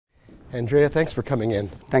Andrea, thanks for coming in.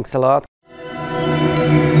 Thanks a lot.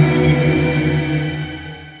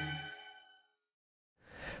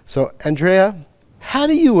 So, Andrea, how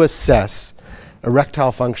do you assess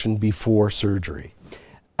erectile function before surgery?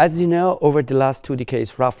 As you know, over the last 2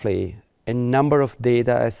 decades, roughly, a number of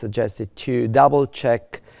data has suggested to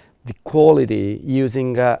double-check the quality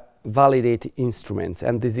using validated instruments,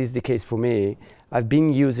 and this is the case for me. I've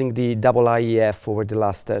been using the IEF over the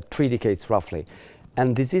last 3 decades, roughly.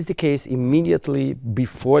 And this is the case immediately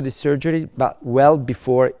before the surgery, but well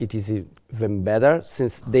before it is even better,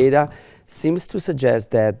 since data seems to suggest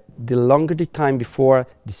that the longer the time before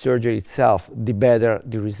the surgery itself, the better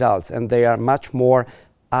the results, and they are much more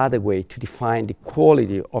adequate to define the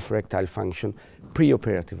quality of erectile function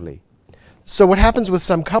pre-operatively. So what happens with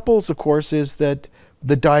some couples, of course, is that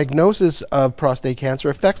the diagnosis of prostate cancer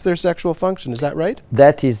affects their sexual function. Is that right?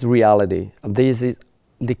 That is reality. This is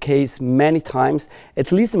the case many times,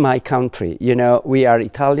 at least in my country. You know, we are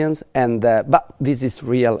Italians, and but this is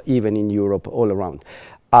real even in Europe, all around.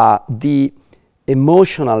 The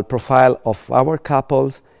emotional profile of our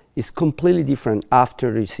couples is completely different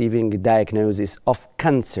after receiving a diagnosis of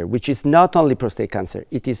cancer, which is not only prostate cancer,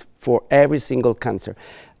 it is for every single cancer.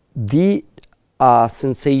 The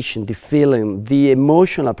sensation, the feeling, the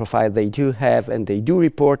emotional profile they do have and they do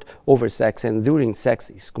report over sex and during sex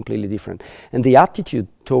is completely different. And the attitude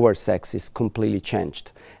towards sex is completely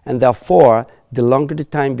changed. And therefore, the longer the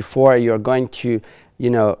time before you're going to,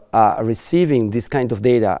 receiving this kind of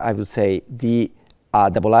data, I would say the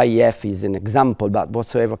IEF is an example, but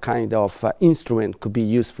whatsoever kind of instrument could be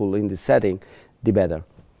useful in this setting, the better.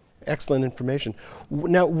 Excellent information.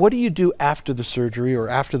 Now, what do you do after the surgery or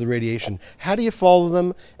after the radiation? How do you follow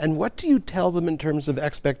them, and what do you tell them in terms of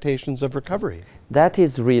expectations of recovery? That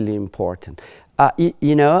is really important.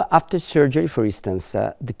 After surgery, for instance,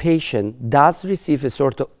 the patient does receive a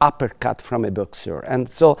sort of uppercut from a boxer, and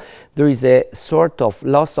so there is a sort of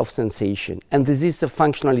loss of sensation, and this is,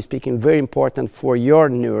 functionally speaking, very important for your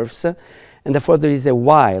nerves, and therefore there is a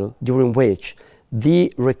while during which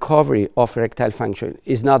the recovery of erectile function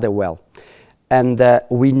is not that well. And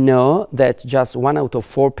we know that just 1 out of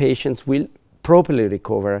 4 patients will properly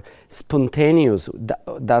recover spontaneous,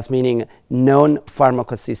 thus meaning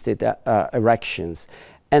non-pharmaco-assisted erections.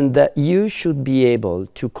 And you should be able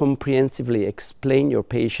to comprehensively explain your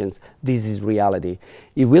patients this is reality.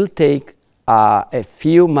 It will take a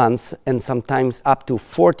few months and sometimes up to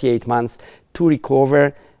 48 months to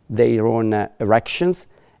recover their own erections.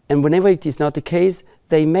 And whenever it is not the case,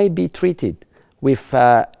 they may be treated with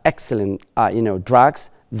excellent drugs,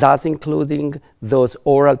 thus including those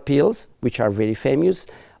oral pills, which are very famous,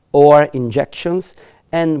 or injections.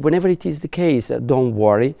 And whenever it is the case, don't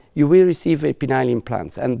worry, you will receive a penile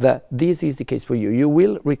implants. And this is the case for you. You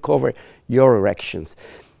will recover your erections.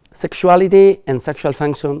 Sexuality and sexual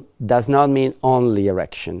function does not mean only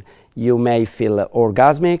erection. You may feel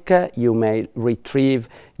orgasmic, you may retrieve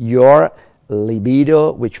your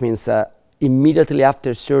libido, which means immediately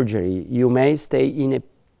after surgery, you may stay in a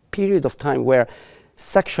period of time where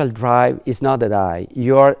sexual drive is not that high.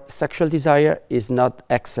 Your sexual desire is not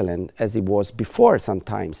excellent as it was before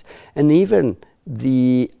sometimes. And even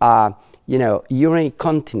the urinary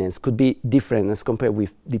continence could be different as compared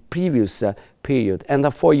with the previous period. And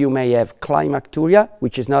therefore you may have climacturia,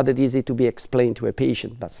 which is not that easy to be explained to a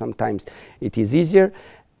patient, but sometimes it is easier.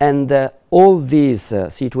 And all these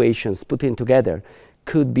situations put in together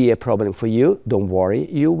could be a problem for you. Don't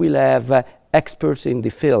worry, you will have experts in the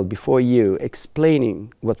field before you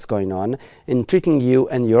explaining what's going on and treating you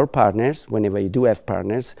and your partners, whenever you do have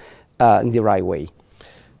partners, in the right way.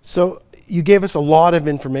 So you gave us a lot of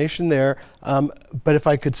information there, but if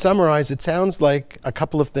I could summarize, it sounds like a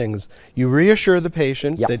couple of things. You reassure the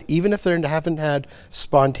patient that even if they haven't had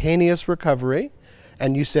spontaneous recovery,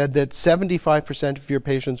 and you said that 75% of your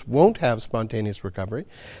patients won't have spontaneous recovery,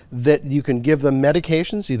 that you can give them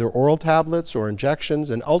medications, either oral tablets or injections,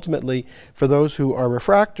 and ultimately, for those who are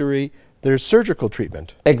refractory, there's surgical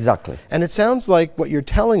treatment. Exactly. And it sounds like what you're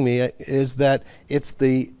telling me is that it's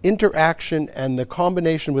the interaction and the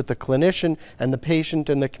combination with the clinician and the patient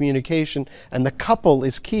and the communication and the couple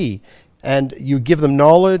is key. And you give them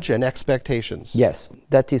knowledge and expectations. Yes,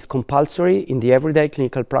 that is compulsory in the everyday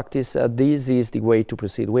clinical practice. This is the way to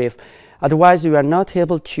proceed with. Otherwise, you are not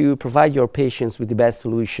able to provide your patients with the best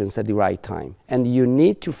solutions at the right time. And you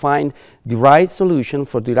need to find the right solution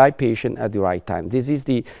for the right patient at the right time. This is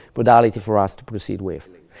the modality for us to proceed with.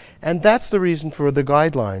 And that's the reason for the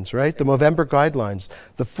guidelines, right? The Movember guidelines,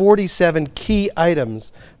 the 47 key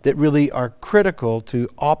items that really are critical to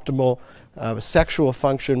optimal sexual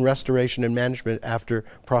function, restoration, and management after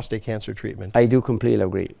prostate cancer treatment. I do completely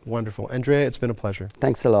agree. Wonderful. Andrea, it's been a pleasure.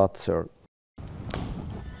 Thanks a lot, sir.